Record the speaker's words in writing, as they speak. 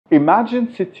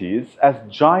Imagine cities as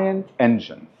giant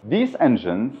engines. These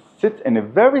engines sit in a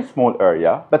very small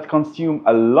area but consume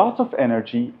a lot of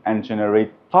energy and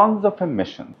generate tons of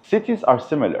emissions. Cities are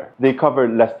similar. They cover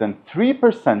less than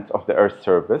 3% of the Earth's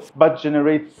surface but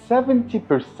generate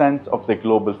 70% of the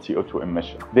global CO2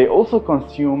 emissions. They also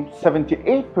consume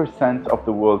 78% of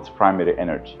the world's primary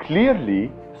energy. Clearly,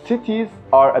 cities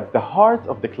are at the heart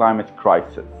of the climate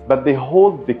crisis, but they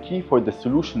hold the key for the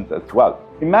solutions as well.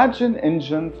 Imagine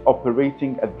engines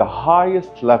operating at the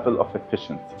highest level of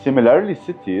efficiency. Similarly,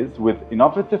 cities with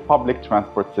innovative public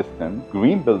transport systems,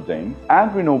 green buildings,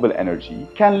 and renewable energy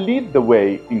can lead the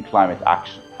way in climate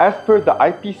action. As per the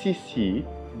IPCC,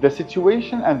 the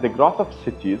situation and the growth of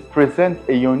cities present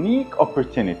a unique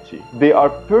opportunity. They are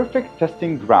perfect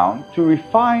testing ground to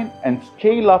refine and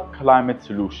scale up climate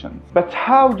solutions. But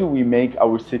how do we make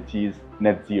our cities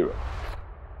net zero?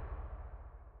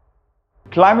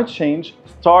 Climate change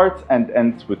starts and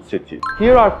ends with cities.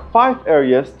 Here are 5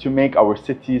 areas to make our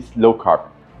cities low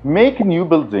carbon. Make new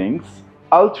buildings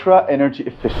ultra energy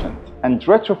efficient and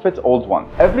retrofit old ones.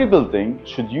 Every building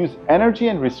should use energy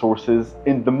and resources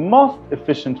in the most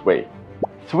efficient way.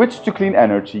 Switch to clean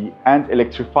energy and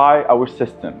electrify our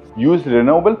systems. Use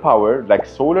renewable power like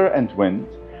solar and wind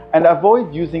and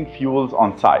avoid using fuels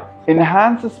on site.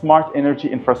 Enhance smart energy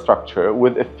infrastructure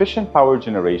with efficient power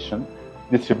generation,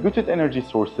 distributed energy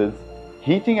sources,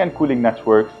 heating and cooling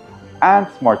networks, and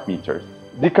smart meters.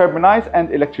 Decarbonize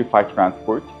and electrify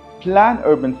transport. Plan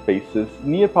urban spaces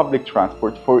near public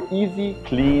transport for easy,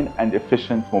 clean, and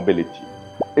efficient mobility.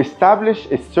 Establish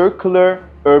a circular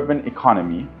urban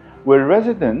economy where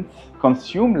residents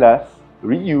consume less,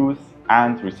 reuse,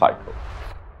 and recycle.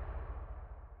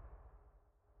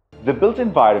 The built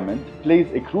environment plays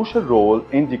a crucial role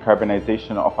in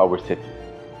decarbonization of our cities.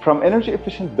 From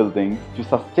energy-efficient buildings to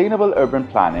sustainable urban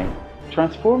planning,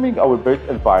 transforming our built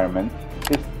environment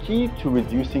is key to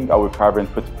reducing our carbon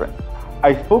footprint.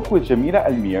 I spoke with Jamila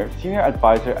Almir, Senior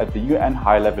Advisor at the UN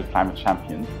High-Level Climate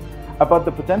Champions, about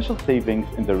the potential savings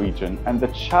in the region and the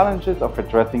challenges of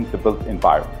addressing the built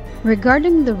environment.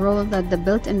 Regarding the role that the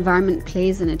built environment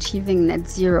plays in achieving net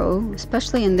zero,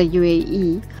 especially in the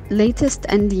UAE, latest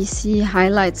NDC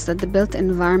highlights that the built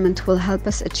environment will help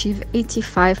us achieve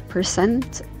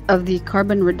 85% of the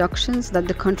carbon reductions that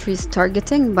the country is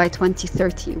targeting by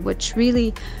 2030, which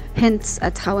really hints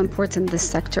at how important this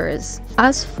sector is.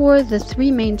 As for the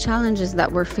 3 main challenges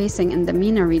that we're facing in the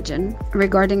MENA region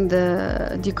regarding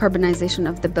the decarbonization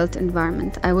of the built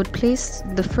environment, I would place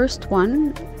the first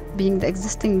one being the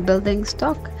existing building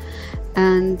stock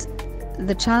and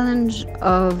the challenge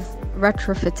of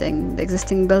retrofitting the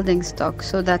existing building stock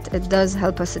so that it does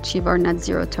help us achieve our net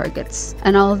zero targets.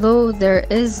 And although there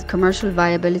is commercial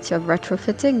viability of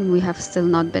retrofitting, we have still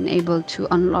not been able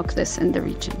to unlock this in the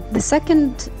region. The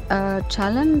second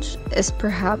challenge is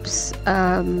perhaps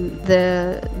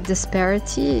the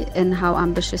disparity in how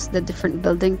ambitious the different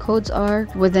building codes are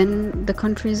within the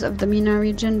countries of the MENA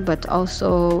region, but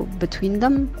also between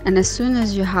them. And as soon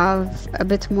as you have a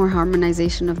bit more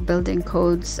harmonization of building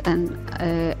codes and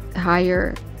a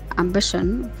higher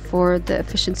ambition for the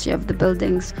efficiency of the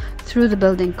buildings through the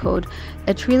building code,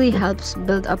 it really helps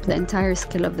build up the entire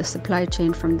skill of the supply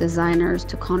chain, from designers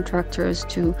to contractors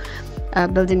to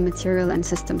building material and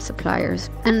system suppliers.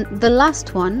 And the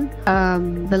last one,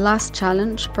 the last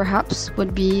challenge perhaps,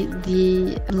 would be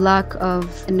the lack of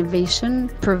innovation,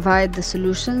 provide the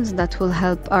solutions that will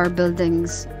help our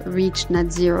buildings reach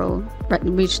net zero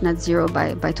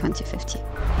by 2050.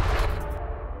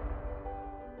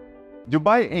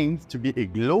 Dubai aims to be a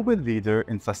global leader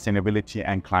in sustainability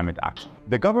and climate action.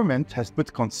 The government has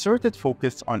put concerted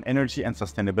focus on energy and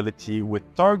sustainability with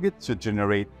targets to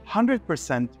generate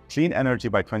 100% clean energy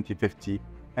by 2050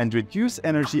 and reduce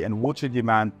energy and water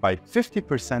demand by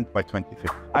 50% by 2050.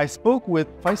 I spoke with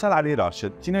Faisal Ali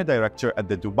Rashid, Senior Director at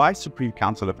the Dubai Supreme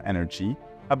Council of Energy,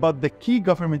 about the key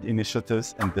government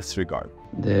initiatives in this regard.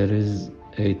 There is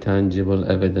a tangible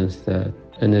evidence that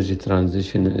energy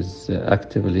transition is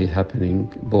actively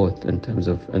happening, both in terms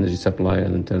of energy supply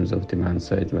and in terms of demand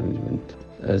side management.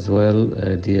 As well,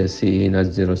 DSE net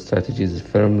zero strategy is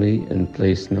firmly in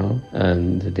place now,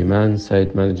 and the demand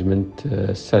side management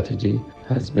strategy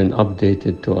has been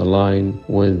updated to align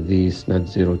with these net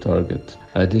zero targets.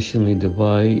 Additionally,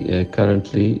 Dubai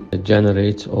currently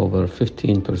generates over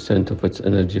 15% of its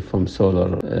energy from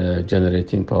solar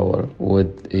generating power,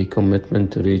 with a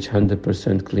commitment to reach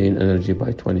 100% clean energy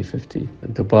by 2050.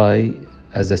 Dubai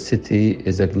as a city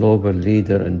is a global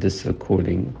leader in district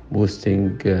cooling,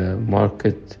 boosting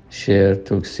market share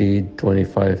to exceed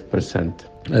 25%.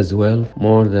 As well,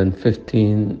 more than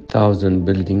 15,000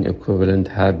 building equivalent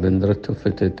have been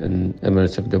retrofitted in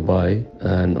Emirates of Dubai,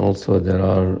 and also there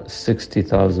are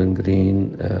 60,000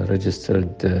 green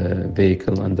registered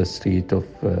vehicle on the street of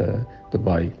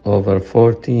Dubai. Over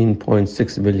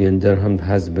 14.6 billion dirham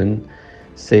has been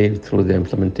saved through the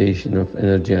implementation of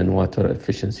energy and water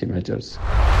efficiency measures.